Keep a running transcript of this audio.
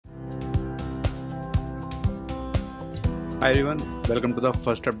Hi everyone, welcome to the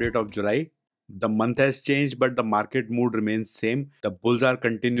first update of July. The month has changed but the market mood remains same. The bulls are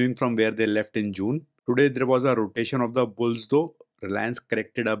continuing from where they left in June. Today there was a rotation of the bulls though. Reliance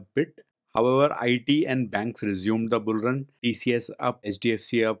corrected a bit. However, IT and banks resumed the bull run. TCS up,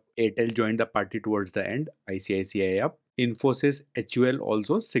 HDFC up, Airtel joined the party towards the end, ICICI up. Infosys, HUL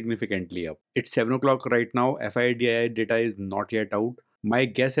also significantly up. It's 7 o'clock right now. FIDI data is not yet out. My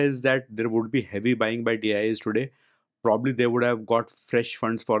guess is that there would be heavy buying by DIIs today. Probably they would have got fresh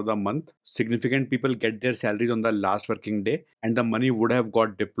funds for the month. Significant people get their salaries on the last working day and the money would have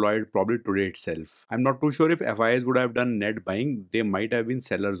got deployed probably today itself. I'm not too sure if FIs would have done net buying. They might have been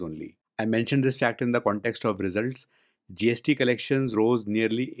sellers only. I mentioned this fact in the context of results. GST collections rose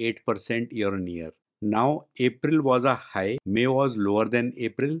nearly 8% year on year. Now April was a high, May was lower than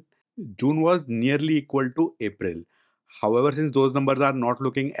April, June was nearly equal to April. However, since those numbers are not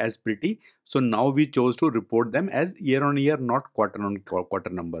looking as pretty, so now we chose to report them as year on year, not quarter on quarter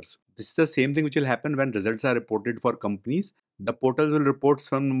numbers. This is the same thing which will happen when results are reported for companies. The portals will report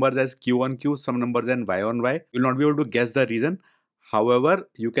some numbers as Q on Q, some numbers as Y on Y. You will not be able to guess the reason. However,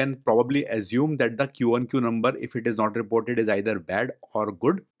 you can probably assume that the Q on Q number, if it is not reported, is either bad or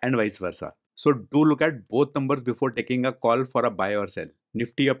good and vice versa. So do look at both numbers before taking a call for a buy or sell.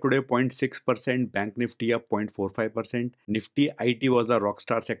 Nifty up today 0.6%, Bank Nifty up 0.45%. Nifty IT was a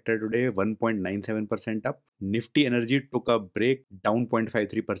rockstar sector today, 1.97% up. Nifty Energy took a break, down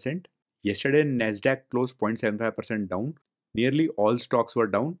 0.53%. Yesterday, Nasdaq closed 0.75% down. Nearly all stocks were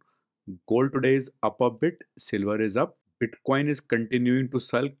down. Gold today is up a bit, silver is up. Bitcoin is continuing to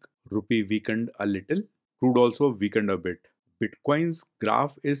sulk, rupee weakened a little. Crude also weakened a bit. Bitcoin's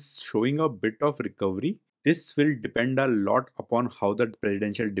graph is showing a bit of recovery. This will depend a lot upon how the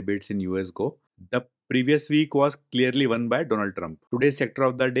presidential debates in US go. The previous week was clearly won by Donald Trump. Today's sector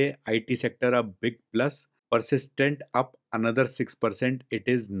of the day, IT sector a big plus. Persistent up another 6%. It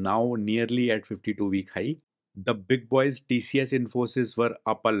is now nearly at 52-week high. The big boys TCS Infosys were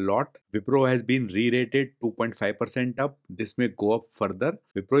up a lot. Wipro has been re-rated 2.5% up. This may go up further.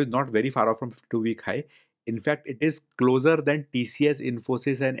 Wipro is not very far off from 52-week high. In fact, it is closer than TCS,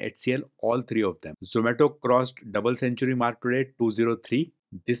 Infosys and HCL, all three of them. Zomato crossed double century mark today, 203.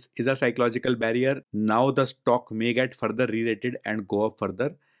 This is a psychological barrier. Now the stock may get further re-rated and go up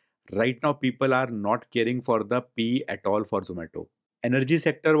further. Right now, people are not caring for the P at all for Zomato. Energy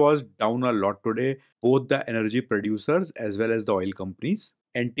sector was down a lot today, both the energy producers as well as the oil companies.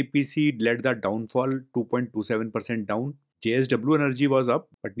 NTPC led the downfall, 2.27% down. JSW Energy was up,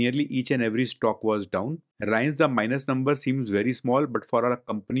 but nearly each and every stock was down. Reliance, the minus number seems very small, but for a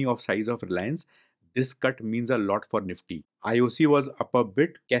company of size of Reliance, this cut means a lot for Nifty. IOC was up a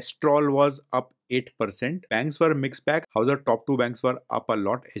bit. Castrol was up 8%. Banks were mixed bag. However, the top two banks were up a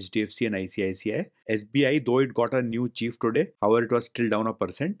lot, HDFC and ICICI. SBI, though it got a new chief today, however, it was still down a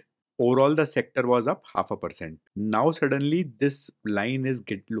percent. Overall, the sector was up 0.5%. Now, suddenly, this line is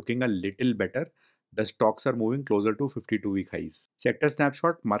looking a little better. The stocks are moving closer to 52-week highs. Sector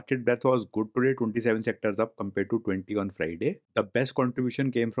snapshot, market breadth was good today, 27 sectors up compared to 20 on Friday. The best contribution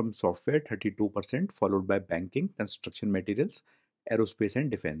came from software, 32%, followed by banking, construction materials, aerospace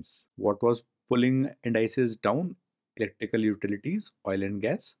and defense. What was pulling indices down? Electrical utilities, oil and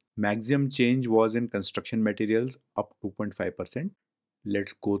gas. Maximum change was in construction materials, up 2.5%.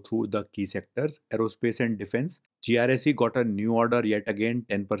 Let's go through the key sectors. Aerospace and defense. GRSE got a new order yet again,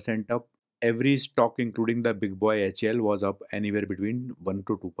 10% up. Every stock, including the big boy HL, was up anywhere between 1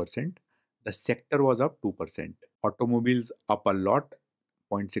 to 2%. The sector was up 2%. Automobiles up a lot,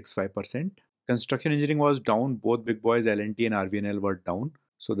 0.65%. Construction engineering was down. Both big boys L&T and RVNL were down.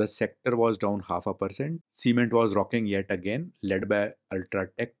 So the sector was down 0.5%. Cement was rocking yet again, led by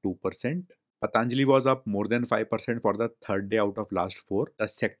Ultratech 2%. Patanjali was up more than 5% for the third day out of last four. The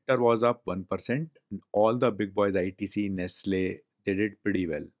sector was up 1%. All the big boys ITC, Nestle, they did pretty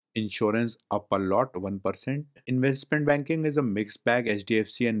well. Insurance up a lot, 1%. Investment banking is a mixed bag.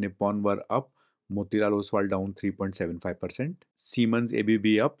 HDFC and Nippon were up. Motilal Oswal down 3.75%. Siemens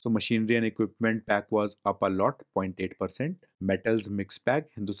ABB up. So machinery and equipment pack was up a lot, 0.8%. Metals mixed bag.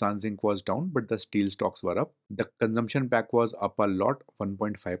 Hindustan Zinc was down, but the steel stocks were up. The consumption pack was up a lot,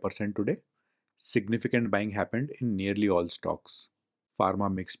 1.5% today. Significant buying happened in nearly all stocks. Pharma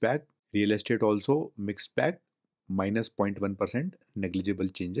mixed bag. Real estate also mixed bag, minus 0.1%, negligible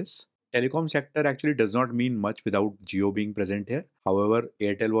changes. Telecom sector actually does not mean much without Jio being present here. However,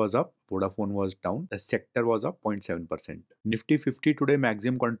 Airtel was up, Vodafone was down, the sector was up 0.7%. Nifty 50 today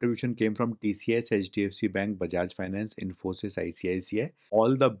maximum contribution came from TCS, HDFC Bank, Bajaj Finance, Infosys, ICICI.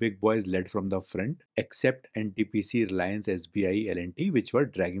 All the big boys led from the front except NTPC, Reliance, SBI, L&T, which were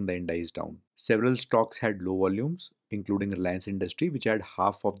dragging the index down. Several stocks had low volumes, including Reliance Industry, which had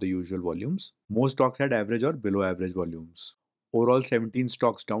half of the usual volumes. Most stocks had average or below average volumes. Overall, 17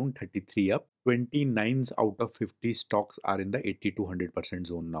 stocks down, 33 up. 29 out of 50 stocks are in the 80 to 100%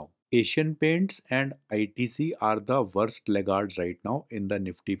 zone now. Asian Paints and ITC are the worst laggards right now in the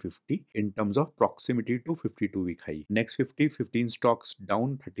Nifty 50 in terms of proximity to 52-week high. Next 50, 15 stocks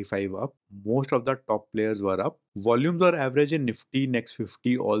down, 35 up. Most of the top players were up. Volumes were average in Nifty next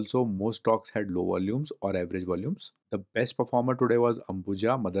 50 also. Most stocks had low volumes or average volumes. The best performer today was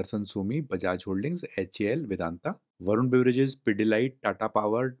Ambuja, Motherson Sumi, Bajaj Holdings, HAL, Vedanta. Varun Beverages, Pidilite, Tata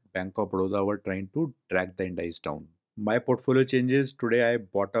Power, Bank of Baroda were trying to drag the index down. My portfolio changes. Today I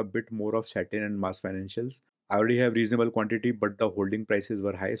bought a bit more of Satin and Mass Financials. I already have reasonable quantity, but the holding prices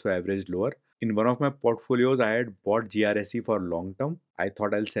were high, so I averaged lower. In one of my portfolios, I had bought GRSE for long term. I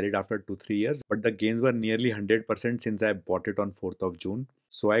thought I'll sell it after 2-3 years, but the gains were nearly 100% since I bought it on 4th of June.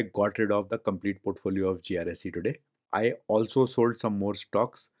 So I got rid of the complete portfolio of GRSE today. I also sold some more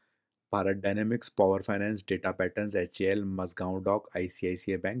stocks. Bharat Dynamics, Power Finance, Data Patterns, HAL, Mazgaon Dock,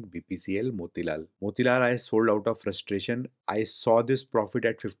 ICICI Bank, BPCL, Motilal. Motilal I sold out of frustration. I saw this profit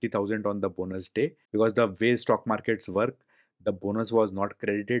at 50,000 on the bonus day because the way stock markets work, the bonus was not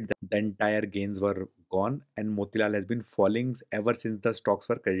credited. The entire gains were gone and Motilal has been falling ever since the stocks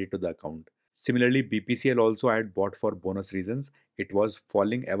were credited to the account. Similarly, BPCL also I had bought for bonus reasons. It was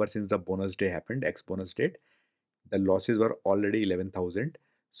falling ever since the bonus day happened, ex-bonus date. The losses were already 11,000.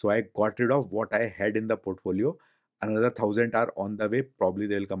 So I got rid of what I had in the portfolio. Another 1,000 are on the way. Probably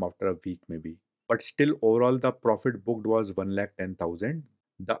they'll come after a week maybe. But still overall the profit booked was 1,10,000.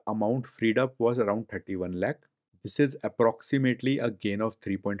 The amount freed up was around 31 lakh. This is approximately a gain of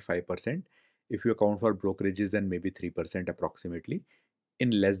 3.5%. If you account for brokerages, then maybe 3% approximately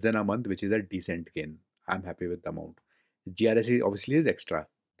in less than a month, which is a decent gain. I'm happy with the amount. GRSE obviously is extra.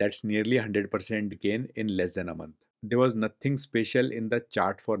 That's nearly 100% gain in less than a month. There was nothing special in the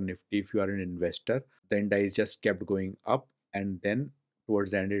chart for Nifty if you are an investor. The index just kept going up and then towards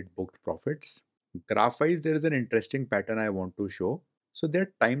the end it booked profits. Graph wise, there is an interesting pattern I want to show. So there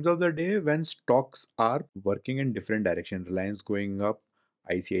are times of the day when stocks are working in different direction. Reliance going up,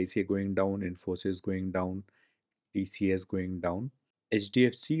 ICICI going down, Infosys going down, TCS going down.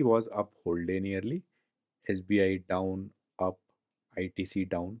 HDFC was up whole day nearly. SBI down, up, ITC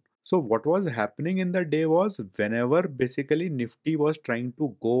down. So what was happening in the day was whenever basically Nifty was trying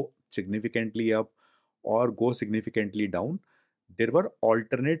to go significantly up or go significantly down, there were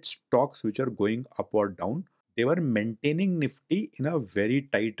alternate stocks which are going up or down. They were maintaining Nifty in a very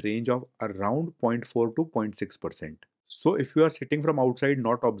tight range of around 0.4 to 0.6%. So if you are sitting from outside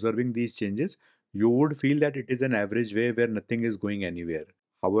not observing these changes, you would feel that it is an average way where nothing is going anywhere.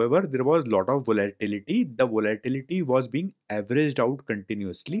 However, there was a lot of volatility. The volatility was being averaged out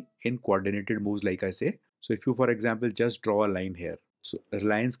continuously in coordinated moves, like I say. So if you, for example, just draw a line here. So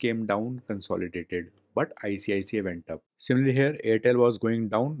Reliance came down, consolidated, but ICICI went up. Similarly here, Airtel was going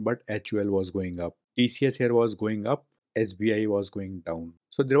down, but HUL was going up. TCS here was going up, SBI was going down.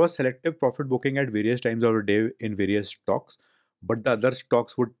 So there was selective profit booking at various times of the day in various stocks, but the other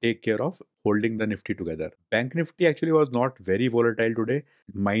stocks would take care of holding the Nifty together. Bank Nifty actually was not very volatile today.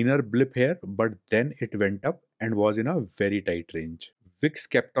 Minor blip here, but then it went up and was in a very tight range. VIX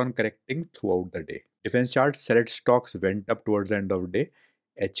kept on correcting throughout the day. Defense charts, select stocks went up towards the end of the day.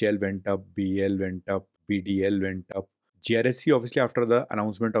 HL went up, BL went up, BDL went up. GRSC obviously after the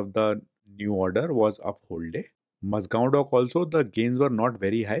announcement of the new order was up whole day. Mazgaon Dock also, the gains were not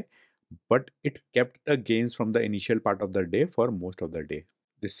very high, but it kept the gains from the initial part of the day for most of the day.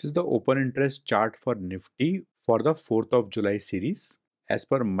 This is the open interest chart for Nifty for the 4th of July series. As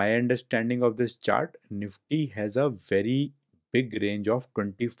per my understanding of this chart, Nifty has a very big range of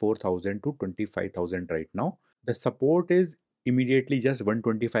 24,000 to 25,000 right now. The support is immediately just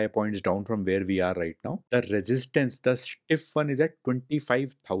 125 points down from where we are right now. The resistance, the stiff one is at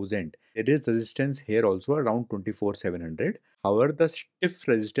 25,000. There is resistance here also around 24,700. However, the stiff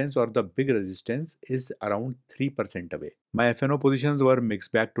resistance or the big resistance is around 3% away. My FNO positions were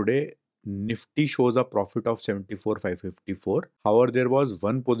mixed bag today. Nifty shows a profit of 74,554. However, there was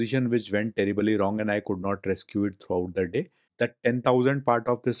one position which went terribly wrong and I could not rescue it throughout the day. The 10,000 part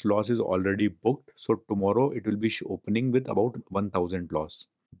of this loss is already booked. So tomorrow it will be opening with about 1,000 loss.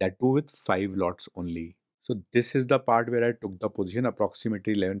 That too with 5 lots only. So this is the part where I took the position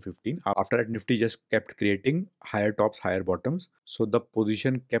approximately 11:15. After that, Nifty just kept creating higher tops, higher bottoms. So the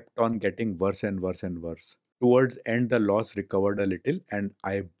position kept on getting worse and worse and worse. Towards end, the loss recovered a little and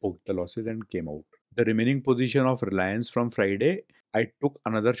I booked the losses and came out. The remaining position of Reliance from Friday, I took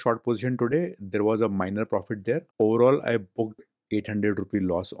another short position today. There was a minor profit there. Overall, I booked 800 rupee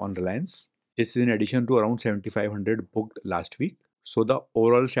loss on Reliance. This is in addition to around 7,500 booked last week. So the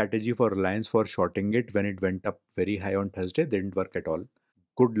overall strategy for Reliance for shorting it when it went up very high on Thursday didn't work at all.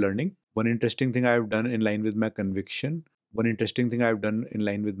 Good learning. One interesting thing I've done in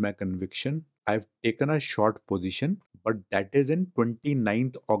line with my conviction. I've taken a short position, but that is in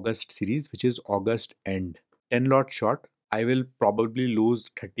 29th August series, which is August end. 10 lot short. I will probably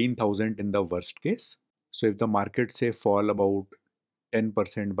lose 13,000 in the worst case. So if the market say fall about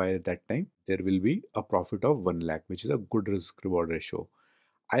 10% by that time, there will be a profit of 1 lakh, which is a good risk reward ratio.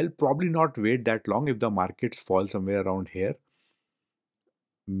 I'll probably not wait that long. If the markets fall somewhere around here,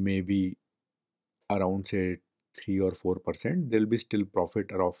 maybe around say 3 or 4%, there'll be still profit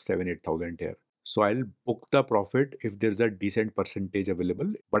of 7-8,000 here. So I'll book the profit if there's a decent percentage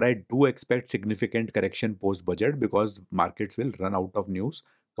available. But I do expect significant correction post budget because markets will run out of news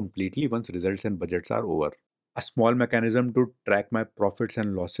completely once results and budgets are over. A small mechanism to track my profits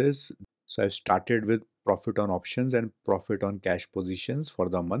and losses. So I've started with profit on options and profit on cash positions for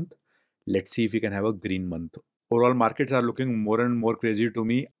the month. Let's see if we can have a green month. Overall, markets are looking more and more crazy to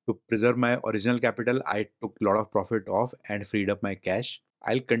me. To preserve my original capital, I took a lot of profit off and freed up my cash.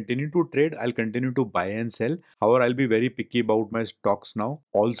 I'll continue to trade. I'll continue to buy and sell. However, I'll be very picky about my stocks now.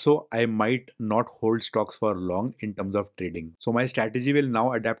 Also, I might not hold stocks for long in terms of trading. So my strategy will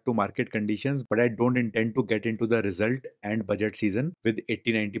now adapt to market conditions, but I don't intend to get into the result and budget season with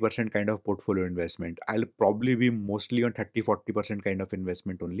 80-90% kind of portfolio investment. I'll probably be mostly on 30-40% kind of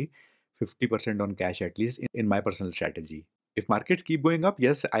investment only. 50% on cash at least in my personal strategy. If markets keep going up,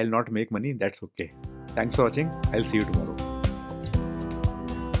 yes, I'll not make money. That's okay. Thanks for watching. I'll see you tomorrow.